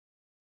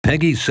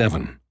Peggy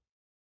 7.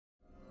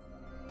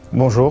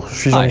 Bonjour, je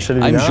suis Hi, Jean-Michel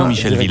Vilain, I'm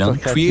Jean-Michel Vilain,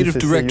 creative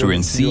director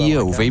and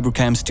CEO CEO of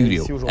Abrakam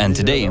Studios, and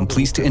today I'm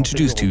pleased to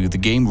introduce to you the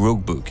game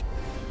Roguebook.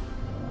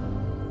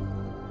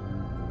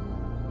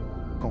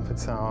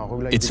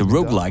 It's a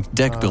roguelike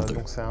deck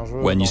builder.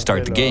 When you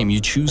start the game, you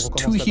choose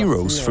two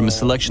heroes from a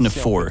selection of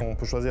 4.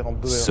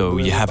 So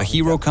you have a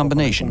hero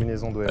combination,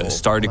 a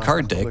starter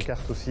card deck,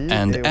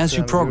 and as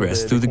you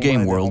progress through the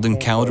game world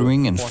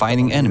encountering and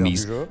fighting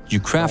enemies, you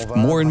craft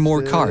more and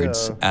more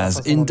cards,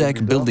 as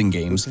in-deck building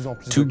games,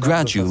 to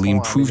gradually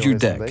improve your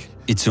deck.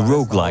 It's a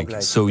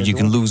roguelike, so you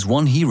can lose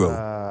one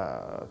hero.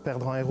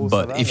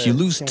 But if you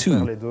lose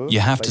 2, you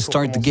have to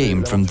start the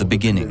game from the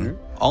beginning.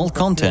 All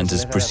content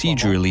is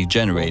procedurally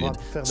generated,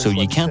 so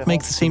you can't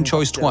make the same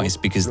choice twice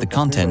because the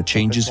content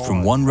changes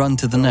from one run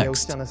to the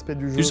next.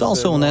 There's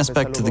also an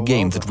aspect to the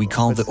game that we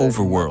call the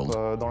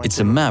overworld. It's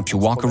a map you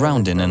walk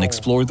around in and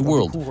explore the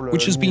world,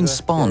 which has been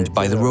spawned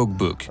by the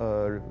Roguebook.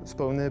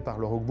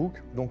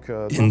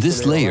 In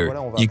this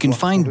layer, you can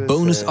find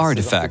bonus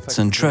artifacts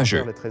and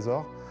treasure,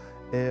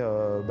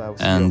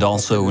 and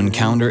also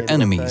encounter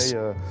enemies,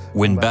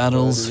 win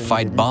battles,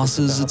 fight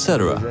bosses,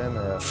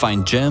 etc.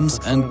 Find gems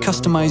and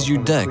customize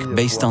your deck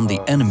based on the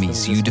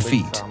enemies you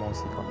defeat.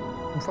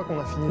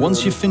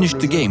 Once you've finished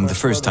the game the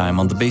first time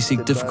on the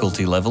basic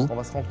difficulty level,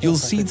 you'll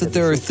see that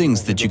there are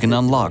things that you can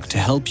unlock to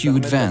help you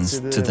advance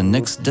to the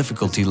next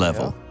difficulty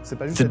level.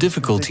 The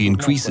difficulty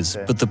increases,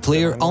 but the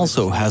player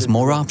also has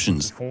more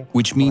options,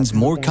 which means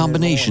more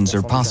combinations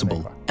are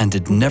possible, and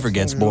it never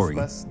gets boring.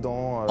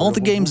 All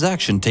the game's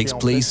action takes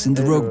place in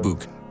the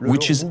Roguebook,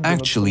 which is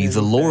actually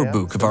the lore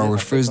book of our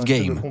first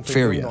game,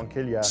 Feria.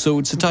 So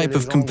it's a type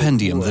of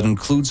compendium that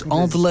includes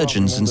all the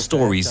legends and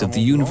stories of the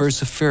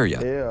universe of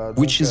Feria,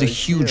 which is a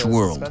huge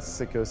world.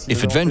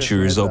 If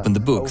adventurers open the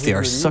book, they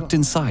are sucked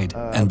inside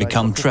and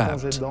become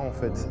trapped.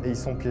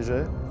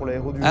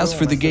 As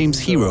for the game's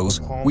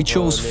heroes, we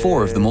chose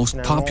 4 of the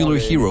most popular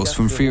heroes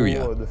from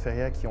Feria,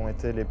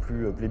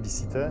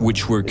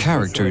 which were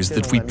characters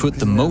that we put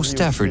the most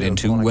effort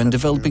into when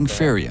developing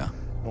Feria.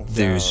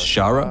 There's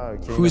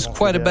Shara, who is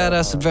quite a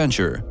badass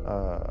adventurer,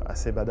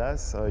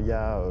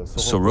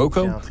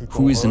 Soroko,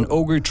 who is an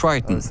ogre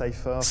triton,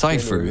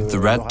 Cypher, the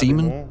rat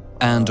demon,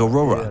 and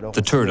Aurora,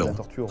 the turtle.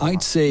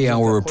 I'd say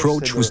our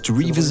approach was to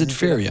revisit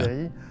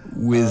Feria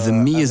with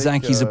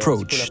Miyazaki's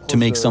approach to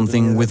make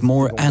something with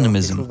more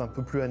animism,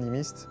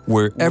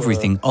 where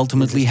everything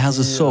ultimately has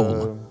a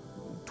soul,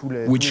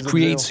 which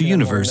creates a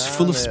universe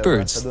full of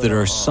spirits that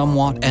are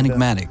somewhat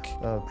enigmatic.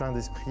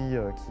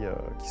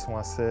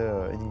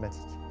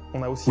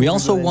 We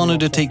also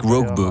wanted to take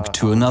Roguebook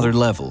to another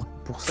level.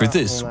 For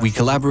this, we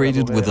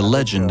collaborated with a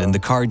legend in the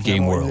card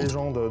game world.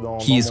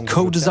 He is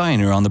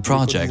co-designer on the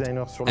project,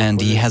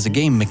 and he has a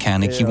game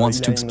mechanic he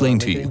wants to explain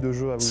to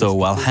you.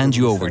 So I'll hand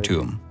you over to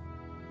him.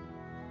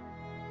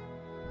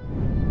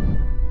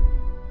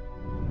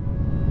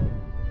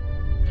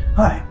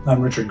 Hi,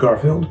 I'm Richard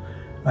Garfield.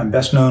 I'm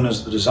best known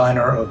as the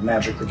designer of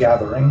Magic the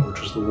Gathering,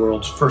 which is the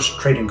world's first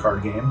trading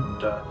card game.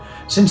 And,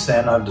 since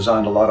then, I've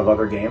designed a lot of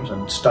other games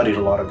and studied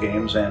a lot of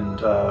games and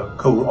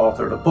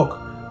co-authored a book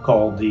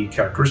called The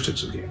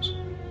Characteristics of Games.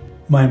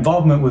 My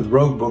involvement with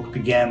Roguebook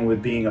began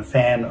with being a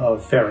fan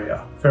of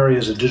Feria. Feria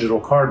is a digital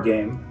card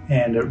game,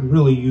 and it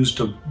really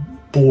used a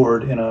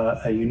board in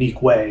a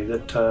unique way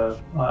that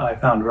I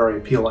found very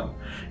appealing.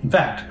 In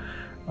fact,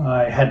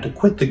 I had to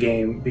quit the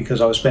game because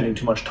I was spending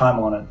too much time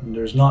on it, and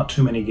there's not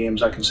too many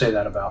games I can say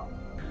that about.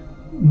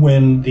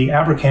 When the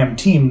Abrakam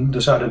team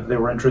decided they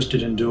were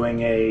interested in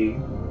doing a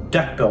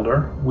deck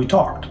builder, we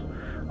talked.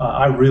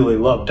 I really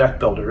love deck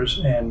builders,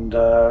 and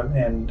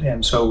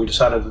so we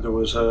decided that there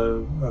was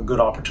a good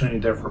opportunity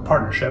there for a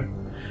partnership,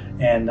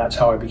 and that's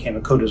how I became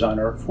a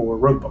co-designer for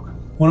Roguebook.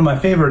 One of my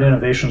favorite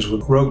innovations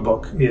with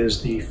Roguebook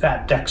is the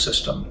fat deck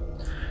system.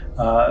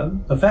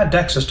 The fat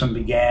deck system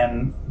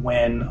began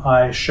when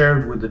I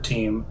shared with the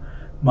team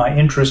my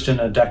interest in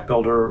a deck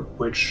builder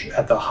which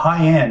at the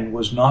high end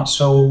was not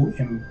so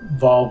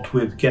involved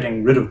with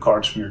getting rid of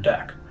cards from your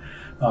deck.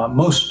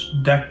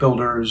 Most deck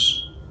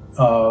builders,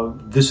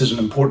 this is an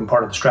important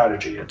part of the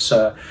strategy. It's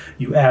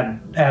you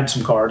add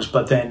some cards,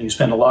 but then you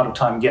spend a lot of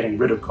time getting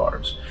rid of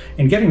cards.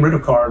 And getting rid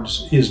of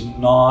cards is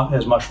not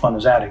as much fun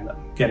as adding them.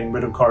 Getting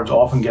rid of cards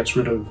often gets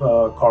rid of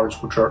cards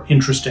which are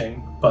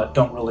interesting but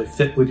don't really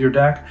fit with your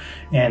deck,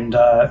 and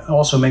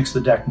also makes the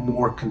deck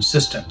more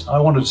consistent. I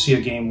wanted to see a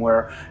game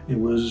where it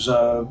was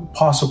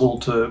possible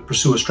to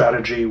pursue a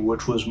strategy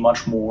which was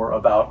much more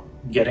about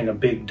getting a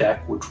big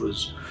deck which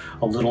was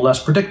a little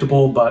less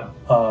predictable but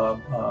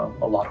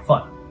a lot of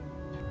fun.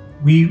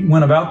 We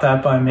went about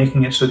that by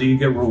making it so that you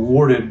get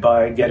rewarded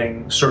by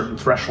getting certain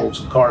thresholds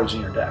of cards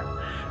in your deck.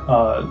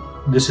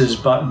 This is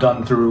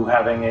done through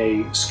having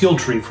a skill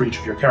tree for each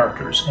of your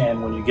characters,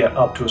 and when you get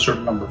up to a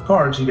certain number of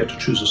cards, you get to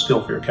choose a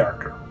skill for your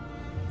character.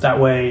 That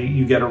way,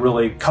 you get a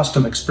really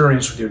custom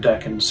experience with your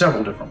deck in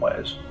several different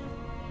ways.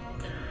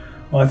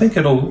 Well, I think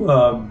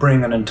it'll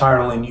bring an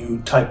entirely new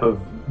type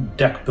of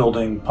deck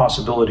building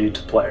possibility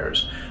to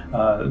players.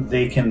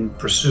 they can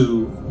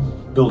pursue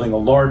building a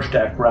large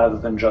deck rather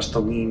than just a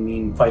lean,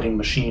 mean fighting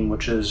machine,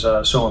 which is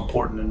so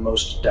important in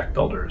most deck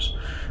builders.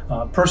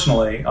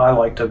 Personally, I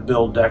like to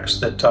build decks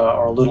that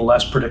are a little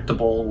less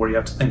predictable, where you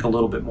have to think a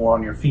little bit more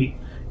on your feet,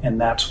 and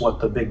that's what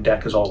the big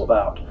deck is all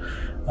about.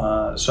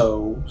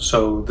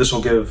 So this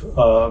will give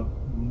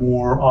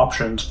more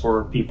options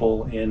for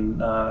people in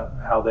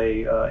how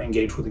they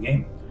engage with the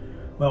game.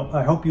 Well,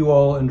 I hope you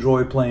all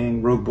enjoy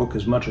playing Roguebook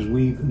as much as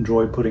we've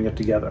enjoyed putting it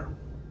together.